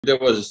There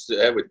was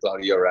with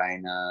Claudio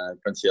Reina,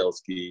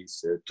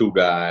 Kanchelskis,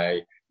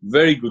 Tugai,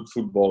 very good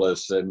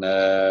footballers, and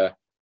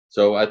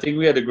so I think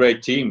we had a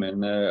great team,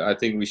 and I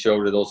think we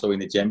showed it also in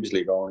the Champions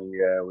League. Only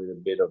with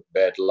a bit of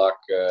bad luck,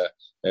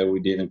 we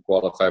didn't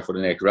qualify for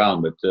the next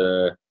round. But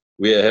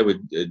we had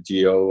with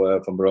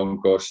Gio from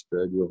Bronkhorst,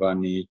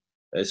 Giovanni,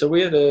 so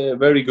we had a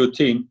very good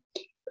team,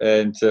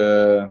 and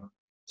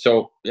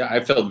so yeah, I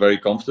felt very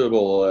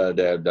comfortable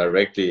there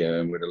directly,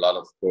 with a lot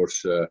of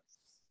course.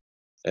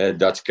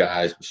 Dutch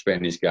guys,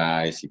 Spanish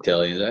guys,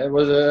 Italians. It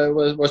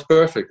was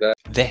perfect.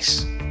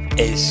 This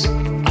is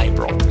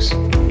Ibrox.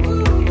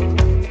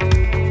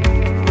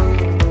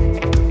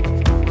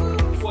 I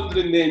was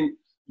wondering then,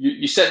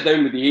 you sit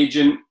down with the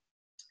agent,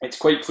 it's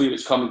quite clear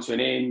it's coming to an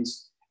end.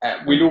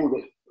 We know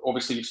that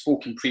obviously you've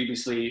spoken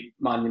previously,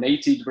 Man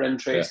United were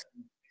interested.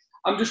 Yeah.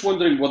 I'm just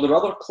wondering, were there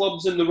other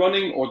clubs in the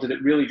running, or did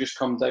it really just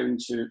come down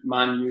to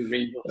Man U,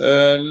 Rangers?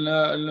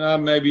 No,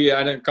 maybe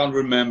I can't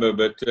remember,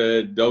 but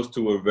those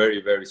two were very,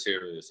 very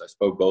serious. I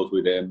spoke both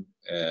with them,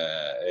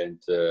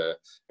 and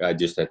I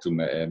just had to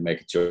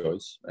make a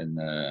choice. And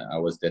I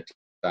was that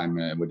time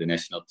with the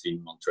national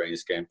team on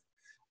trainers camp,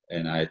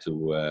 and I had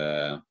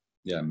to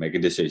make a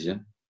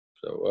decision.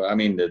 So I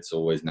mean, that's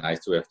always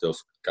nice to have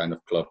those kind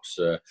of clubs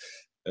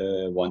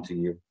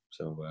wanting you.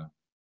 So.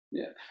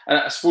 Yeah, and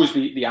I suppose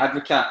the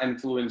advocate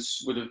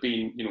influence would have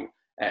been,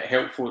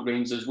 helpful at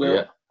Rangers as well.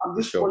 Yeah, I'm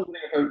just wondering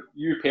how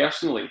you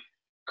personally,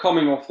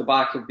 coming off the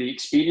back of the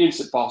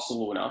experience at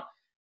Barcelona,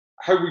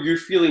 how were you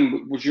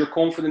feeling? Was your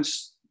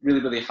confidence really,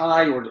 really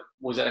high, or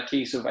was it a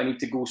case of I need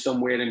to go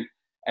somewhere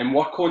and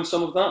work on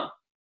some of that?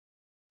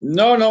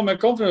 No, my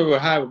confidence was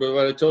high because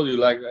what I told you,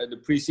 like the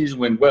preseason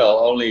went well.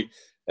 Only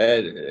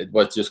it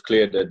was just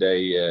clear that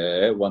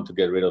they want to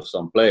get rid of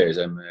some players,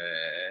 and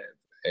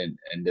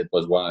that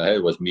was one.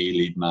 It was me,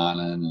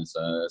 Liedman, and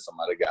some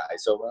other guy.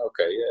 So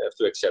okay, you have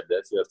to accept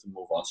that. You have to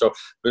move on. So,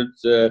 but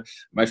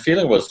my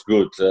feeling was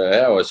good.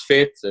 I was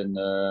fit, and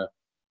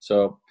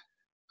so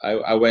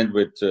I went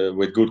with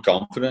good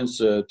confidence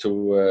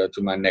to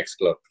my next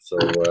club. So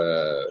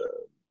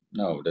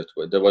no,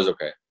 that was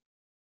okay.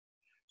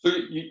 So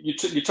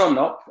you turned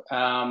up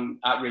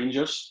at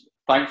Rangers.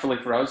 Thankfully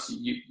for us,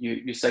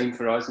 you signed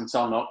for us and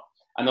turned up.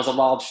 And there's a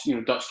large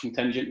Dutch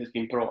contingent that's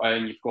been brought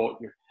in. You've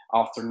got your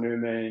Arthur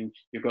Newman,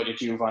 you've got your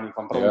Giovanni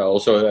van Bronckhorst. Yeah,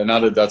 also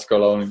another Dutch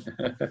colony.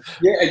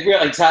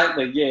 Yeah,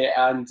 exactly.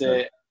 Yeah, and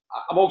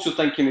I'm also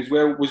thinking as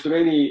well, was there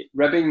any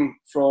ribbing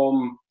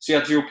from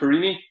Sergio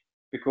Perini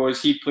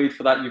because he played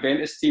for that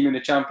Juventus team in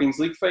the Champions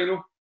League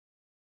final?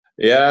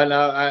 Yeah,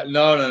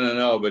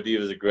 no. But he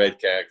was a great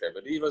character.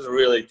 But he was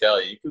really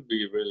Italian. He could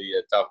be really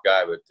a tough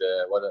guy, but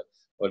what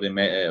an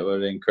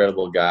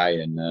incredible guy.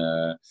 And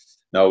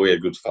no, we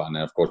had good fun.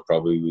 And of course,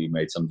 probably we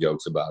made some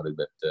jokes about it,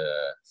 but.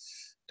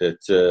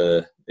 It's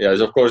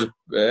of course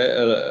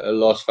a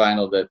lost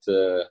final that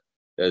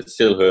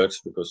still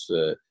hurts because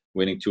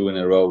winning 2 in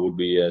a row would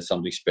be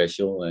something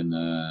special, and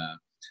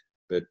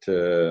good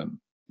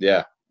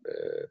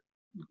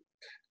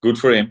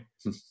for him.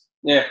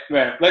 Yeah,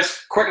 well,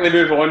 let's quickly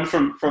move on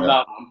from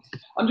that one.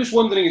 I'm just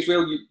wondering as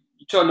well. You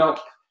turn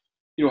up,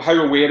 how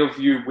aware of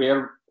you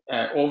were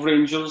of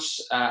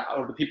Rangers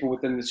or the people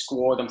within the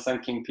squad. I'm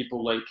thinking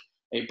people like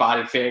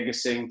Barry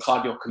Ferguson,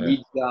 Claudio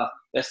Commedia,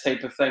 this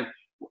type of thing.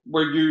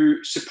 Were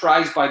you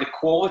surprised by the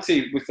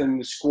quality within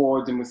the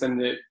squad and within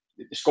the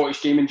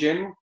Scottish game in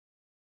general?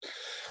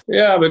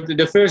 Yeah, but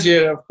the first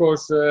year, of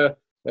course,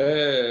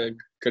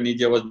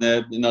 Canidia was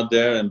not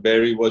there, and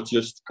Barry was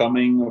just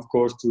coming, of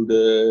course, to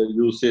the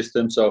youth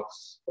system. So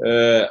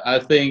I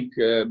think,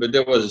 but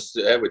there was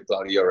with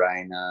Claudio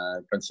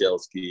Reina,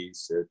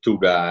 Kanchelskis,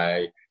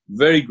 Tugai,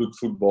 very good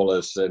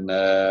footballers, and.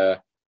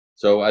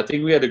 So I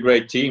think we had a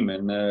great team,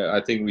 and I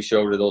think we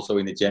showed it also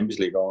in the Champions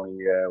League.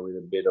 Only with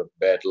a bit of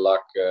bad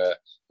luck,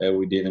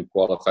 we didn't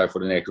qualify for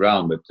the next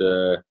round. But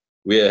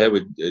we had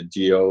with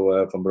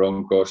Gio from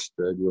Bronkhorst,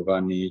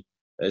 Giovanni.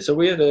 So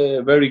we had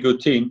a very good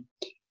team,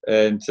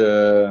 and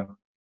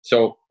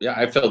so yeah,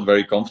 I felt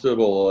very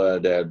comfortable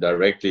there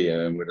directly,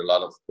 with a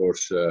lot of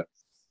course.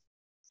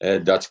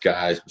 Dutch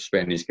guys,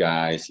 Spanish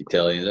guys,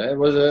 Italians. It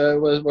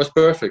was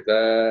perfect.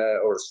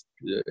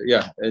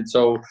 And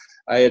so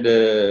I had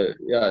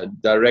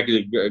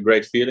directly a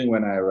great feeling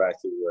when I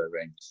arrived to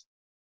Rangers.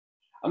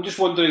 I'm just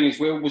wondering as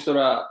well, was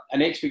there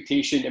an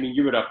expectation? I mean,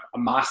 you were a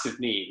massive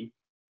name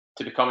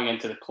to be coming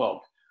into the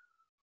club.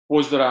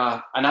 Was there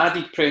an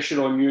added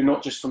pressure on you,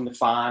 not just from the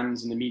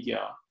fans and the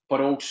media,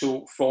 but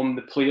also from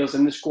the players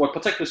in the squad,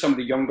 particularly some of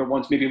the younger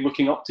ones, maybe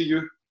looking up to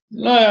you?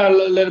 No,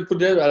 let it put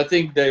that. I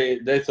think they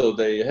thought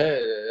a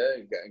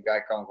guy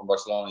coming from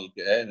Barcelona,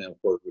 and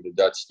of course with the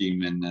Dutch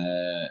team, and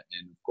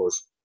of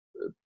course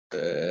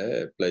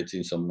played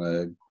in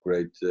some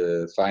great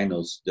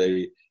finals.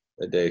 They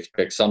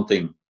expect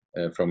something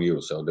from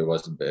you. So there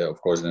was, of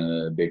course,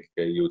 a big,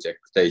 huge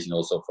expectation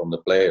also from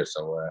the players.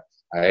 So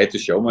I had to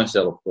show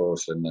myself, of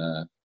course, and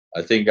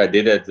I think I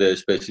did that,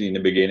 especially in the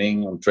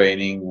beginning on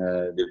training.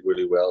 Did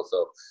really well.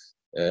 So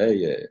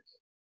yeah.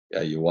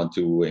 yeah, you want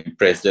to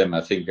impress them.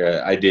 I think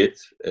I did.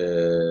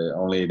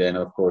 Only then,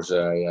 of course,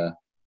 I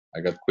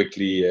got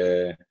quickly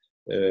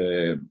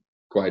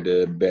quite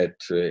a bad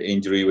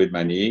injury with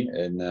my knee,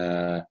 and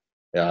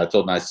yeah, I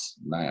thought my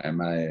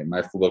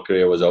football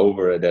career was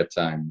over at that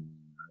time.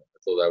 I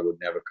thought I would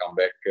never come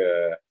back.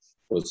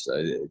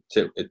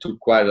 It took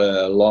quite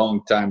a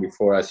long time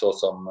before I saw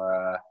some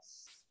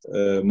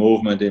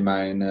movement in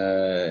my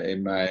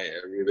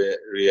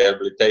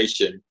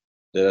rehabilitation.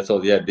 That I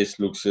thought, yeah, this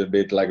looks a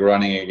bit like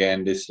running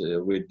again. This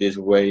with this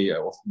way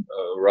of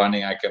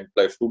running, I can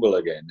play football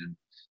again. And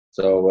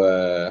so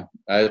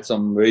I had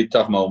some very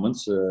tough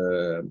moments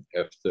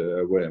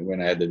after when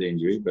I had that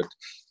injury. But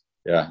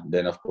yeah,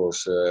 then of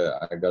course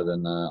I got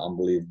an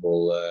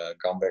unbelievable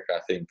comeback. I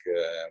think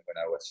when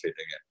I was fit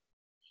again.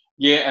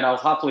 Yeah, and I'll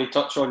happily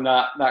touch on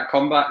that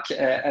comeback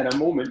in a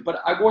moment. But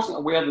I wasn't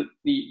aware that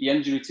the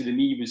injury to the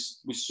knee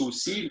was so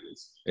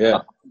serious. Yeah,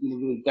 that was a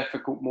really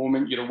difficult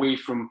moment. You're away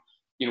from,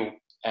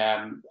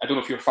 I don't know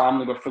if your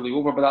family were fully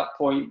over by that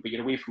point, but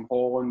you're away from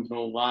Holland and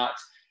all that.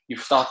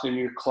 You've started a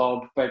new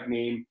club, big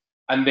name,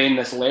 and then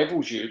this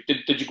levels you.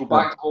 Did you go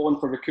back to Holland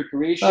for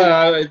recuperation?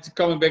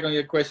 Coming back on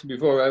your question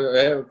before,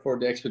 for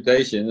the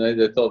expectation,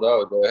 they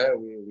thought,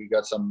 we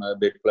got some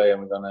big player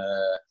and we're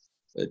gonna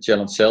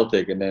challenge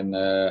Celtic, and then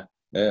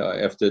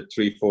after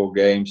 3-4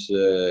 games,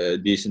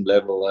 decent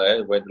level,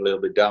 went a little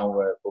bit down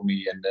for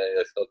me, and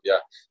I thought,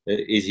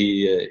 is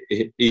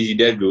he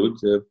that good?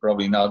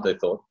 Probably not, I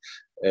thought.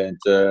 And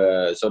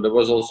so that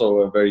was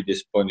also very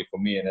disappointing for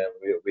me, and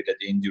with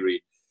that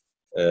injury,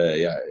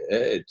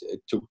 it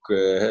took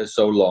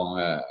so long.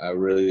 I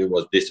really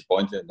was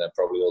disappointed, and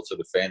probably also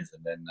the fans.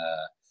 And then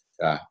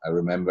I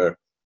remember,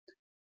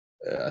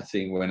 I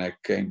think when I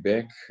came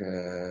back,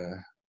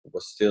 it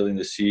was still in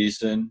the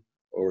season,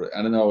 or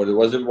I don't know. There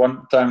was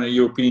one time a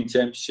European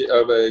Championship,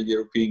 a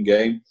European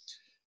game.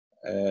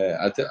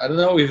 I don't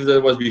know if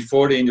that was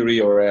before the injury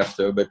or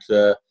after, but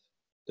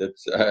that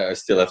I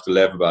still have to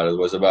laugh about it. It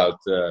was about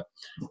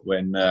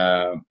when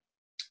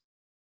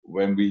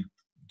we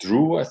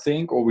drew, I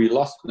think, or we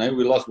lost. No,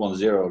 we lost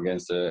 1-0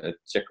 against a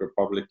Czech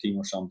Republic team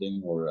or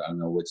something, or I don't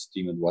know which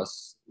team it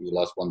was. We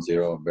lost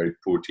 1-0, a very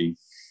poor team,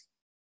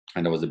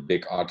 and there was a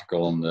big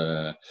article on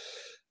the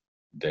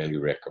Daily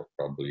Record,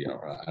 probably,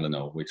 or I don't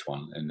know which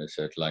one, and they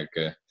said like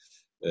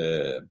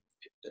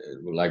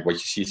what you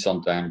see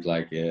sometimes,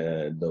 like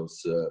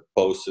those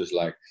posters,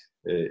 like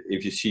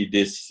if you see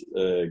this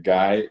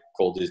guy,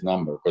 call this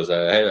number, because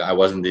I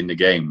wasn't in the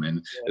game,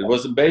 and it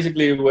was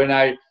basically when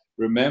I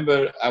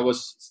remember I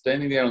was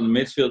standing there on the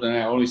midfield and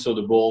I only saw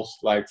the balls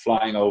like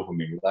flying over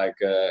me, like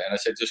and I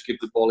said, just keep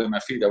the ball in my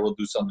feet, I will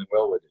do something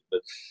well with it.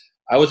 But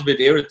I was a bit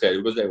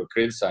irritated because they were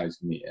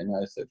criticizing me, and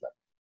I said, like,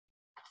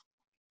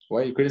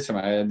 why are you criticizing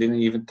me? I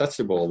didn't even touch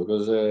the ball,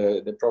 because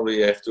they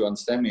probably have to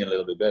understand me a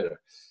little bit better.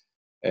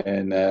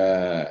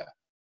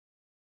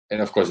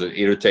 And of course it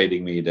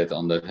irritating me that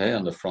on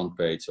the front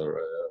page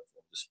or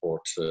the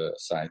sports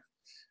side.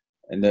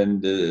 And then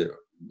the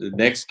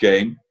next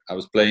game I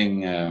was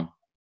playing a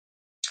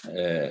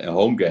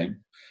home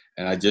game,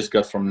 and I just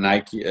got from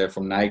Nike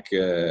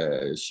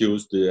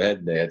shoes.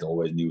 They had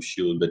always new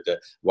shoes, but the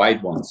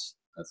white ones.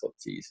 I thought,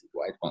 geez,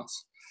 white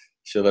ones.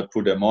 Should I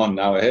put them on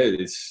now?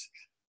 It's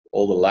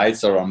all the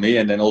lights are on me,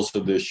 and then also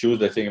the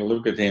shoes. I think,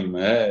 look at him,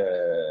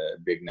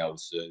 big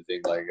nose.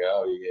 Think like,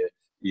 oh,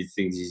 he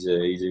thinks he's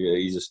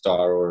a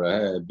star or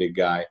a big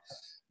guy.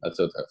 I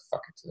thought,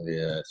 fuck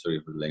it. Sorry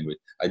for the language.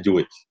 I do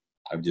it.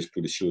 I just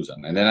put the shoes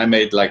on, and then I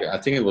made, like, I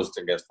think it was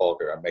against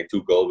Falker. I made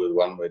 2 goals with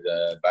one with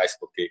a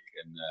bicycle kick,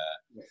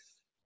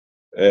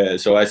 and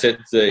so I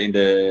said in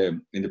the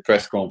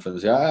press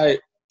conference,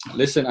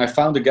 listen, I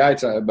found the guy,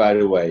 by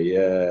the way.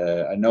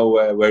 I know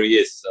where he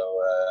is, so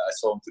I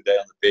saw him today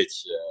on the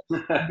pitch.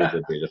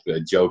 A bit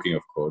of joking,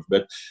 of course,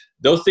 but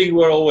those things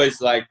were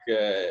always like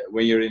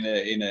when you're in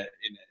a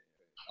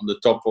on the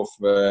top of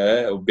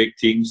big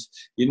teams,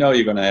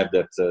 you're gonna have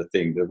that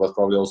thing. That was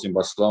probably also in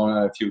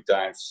Barcelona a few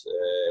times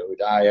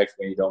with Ajax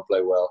when you don't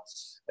play well,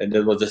 and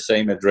that was the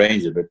same at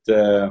Rangers. But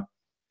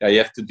you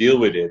have to deal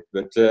with it.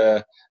 But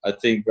I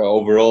think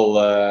overall,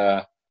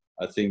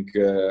 it was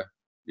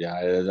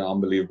an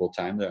unbelievable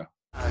time there.